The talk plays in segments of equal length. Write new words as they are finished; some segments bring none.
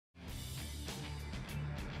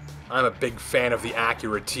I'm a big fan of the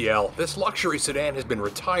Acura TL. This luxury sedan has been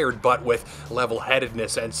retired, but with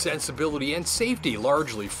level-headedness and sensibility and safety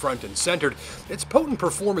largely front and centered, its potent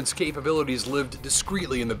performance capabilities lived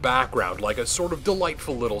discreetly in the background like a sort of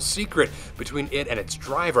delightful little secret between it and its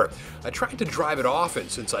driver. I tried to drive it often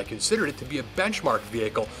since I considered it to be a benchmark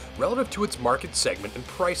vehicle relative to its market segment and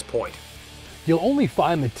price point. You'll only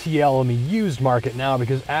find the TL in the used market now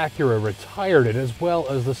because Acura retired it, as well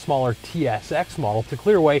as the smaller TSX model, to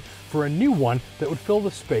clear way for a new one that would fill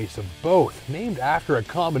the space of both. Named after a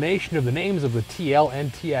combination of the names of the TL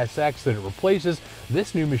and TSX that it replaces,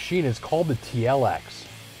 this new machine is called the TLX.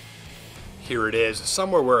 Here it is,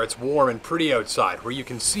 somewhere where it's warm and pretty outside, where you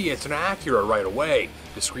can see it's an Acura right away.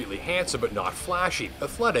 Discreetly handsome but not flashy.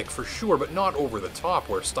 Athletic for sure, but not over the top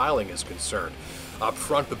where styling is concerned. Up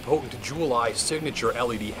front, the potent Jewel-Eye signature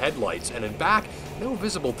LED headlights, and in back, no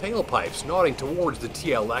visible tailpipes, nodding towards the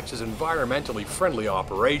TLX's environmentally friendly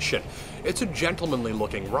operation. It's a gentlemanly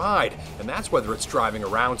looking ride, and that's whether it's driving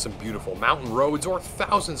around some beautiful mountain roads or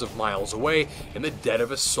thousands of miles away in the dead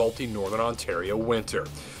of a salty northern Ontario winter.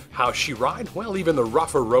 How's she ride? Well, even the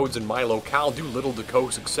rougher roads in my locale do little to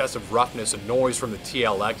coax excessive roughness and noise from the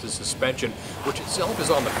TLX's suspension, which itself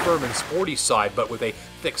is on the firm and sporty side, but with a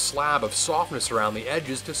thick slab of softness around the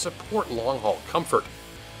edges to support long-haul comfort.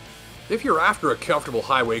 If you're after a comfortable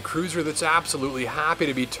highway cruiser that's absolutely happy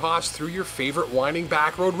to be tossed through your favorite winding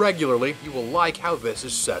back road regularly, you will like how this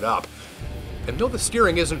is set up. And though the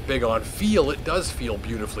steering isn't big on feel, it does feel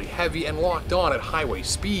beautifully heavy and locked on at highway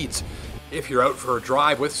speeds. If you're out for a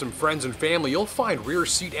drive with some friends and family, you'll find rear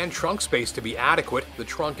seat and trunk space to be adequate. The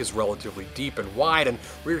trunk is relatively deep and wide, and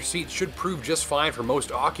rear seats should prove just fine for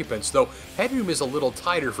most occupants, though headroom is a little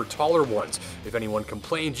tighter for taller ones. If anyone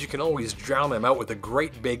complains, you can always drown them out with a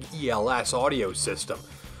great big ELS audio system.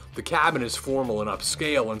 The cabin is formal and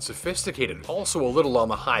upscale and sophisticated, also a little on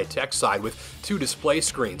the high-tech side with 2 display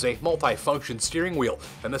screens, a multi-function steering wheel,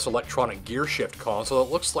 and this electronic gear shift console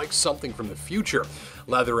that looks like something from the future.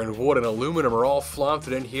 Leather and wood and aluminum are all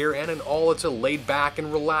flaunted in here, and in all it's a laid-back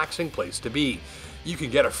and relaxing place to be. You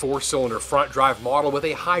can get a 4-cylinder front-drive model with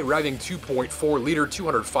a high-revving 2.4-liter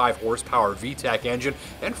 205 horsepower VTEC engine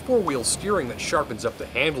and 4-wheel steering that sharpens up the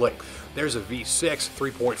handling. There's a V6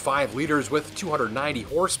 3.5 liters with 290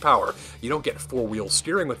 horsepower. You don't get 4-wheel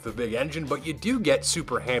steering with the big engine, but you do get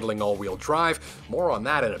super handling all-wheel drive. More on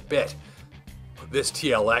that in a bit. This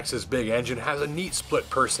TLX's big engine has a neat split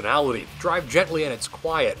personality. Drive gently and it's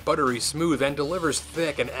quiet, buttery smooth, and delivers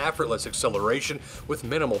thick and effortless acceleration with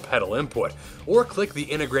minimal pedal input. Or click the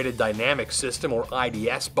Integrated Dynamic System or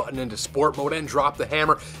IDS button into sport mode and drop the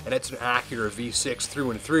hammer, and it's an Acura V6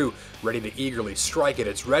 through and through, ready to eagerly strike at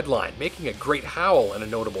its red line, making a great howl and a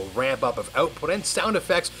notable ramp up of output and sound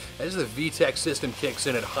effects as the VTEC system kicks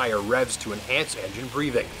in at higher revs to enhance engine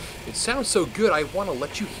breathing. It sounds so good I want to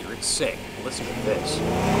let you hear it sing. Listen to this.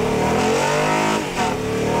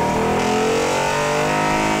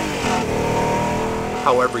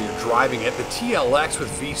 However you're driving it, the TLX with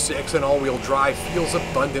V6 and all-wheel drive feels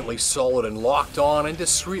abundantly solid and locked on and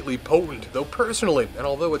discreetly potent, though personally, and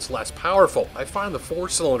although it's less powerful, I find the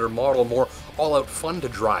 4-cylinder model more all-out fun to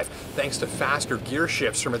drive. Thanks to faster gear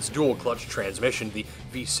shifts from its dual-clutch transmission, the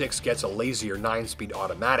V6 gets a lazier 9-speed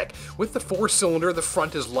automatic. With the 4-cylinder, the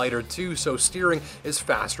front is lighter too, so steering is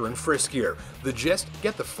faster and friskier. The gist?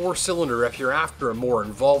 Get the 4-cylinder if you're after a more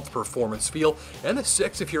involved performance feel, and the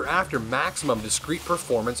 6 if you're after maximum discrete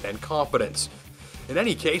performance and competence. In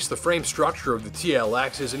any case, the frame structure of the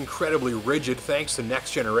TLX is incredibly rigid thanks to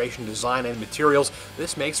next-generation design and materials.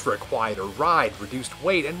 This makes for a quieter ride, reduced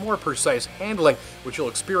weight, and more precise handling, which you'll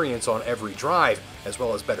experience on every drive, as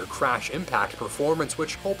well as better crash impact performance,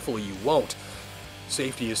 which hopefully you won't.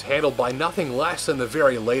 Safety is handled by nothing less than the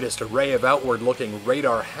very latest array of outward-looking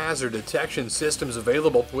radar hazard detection systems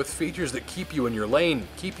available, with features that keep you in your lane,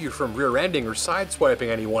 keep you from rear-ending or sideswiping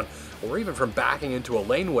anyone, or even from backing into a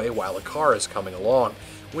laneway while a car is coming along.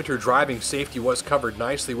 Winter driving safety was covered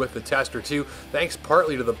nicely with the Tester 2, thanks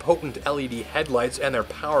partly to the potent LED headlights and their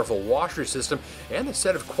powerful washer system and the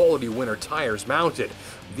set of quality winter tires mounted.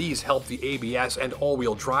 These help the ABS and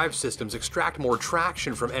all-wheel drive systems extract more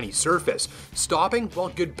traction from any surface. Stopping? Well,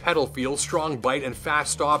 good pedal feel, strong bite, and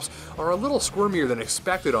fast stops are a little squirmier than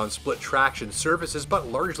expected on split traction surfaces, but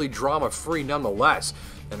largely drama-free nonetheless.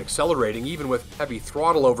 And accelerating, even with heavy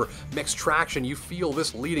throttle over mixed traction, you feel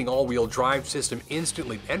this leading all-wheel drive system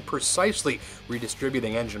instantly and precisely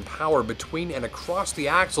redistributing engine power between and across the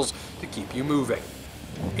axles to keep you moving.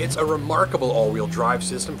 It's a remarkable all-wheel drive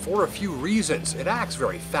system for a few reasons. It acts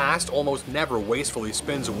very fast, almost never wastefully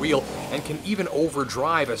spins a wheel, and can even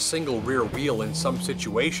overdrive a single rear wheel in some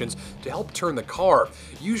situations to help turn the car.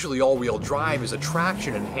 Usually all-wheel drive is a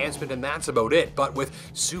traction enhancement and that's about it, but with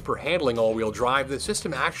super handling all-wheel drive, the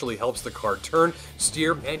system actually helps the car turn,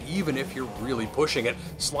 steer, and even if you're really pushing it,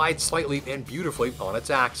 slide slightly and beautifully on its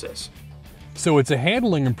axis. So it's a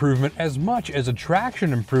handling improvement as much as a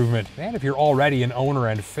traction improvement. And if you're already an owner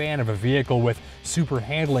and fan of a vehicle with super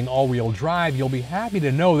handling all-wheel drive, you'll be happy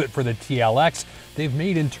to know that for the TLX, they've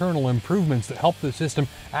made internal improvements that help the system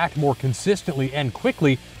act more consistently and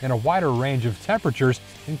quickly in a wider range of temperatures,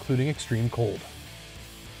 including extreme cold.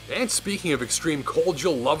 And speaking of extreme cold,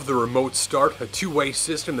 you'll love the remote start, a two-way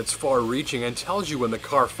system that's far-reaching and tells you when the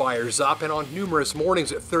car fires up, and on numerous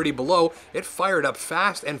mornings at 30 below, it fired up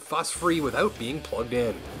fast and fuss-free without being plugged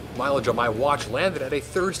in. Mileage on my watch landed at a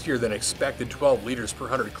thirstier than expected 12 liters per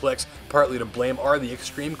 100 clicks. Partly to blame are the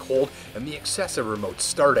extreme cold and the excessive remote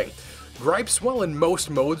starting. Gripes, well, in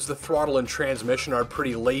most modes, the throttle and transmission are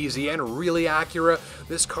pretty lazy, and really Acura,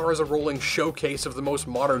 this car is a rolling showcase of the most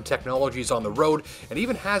modern technologies on the road, and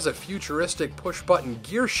even has a futuristic push-button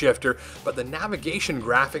gear shifter, but the navigation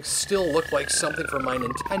graphics still look like something from my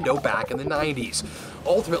Nintendo back in the 90s.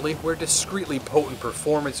 Ultimately, where discreetly potent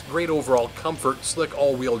performance, great overall comfort, slick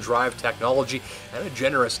all-wheel drive technology, and a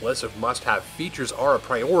generous list of must-have features are a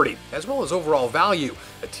priority, as well as overall value,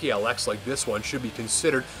 a TLX like this one should be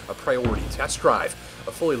considered a priority test drive.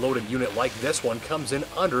 A fully loaded unit like this one comes in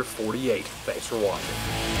under $48. Thanks for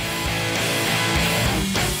watching.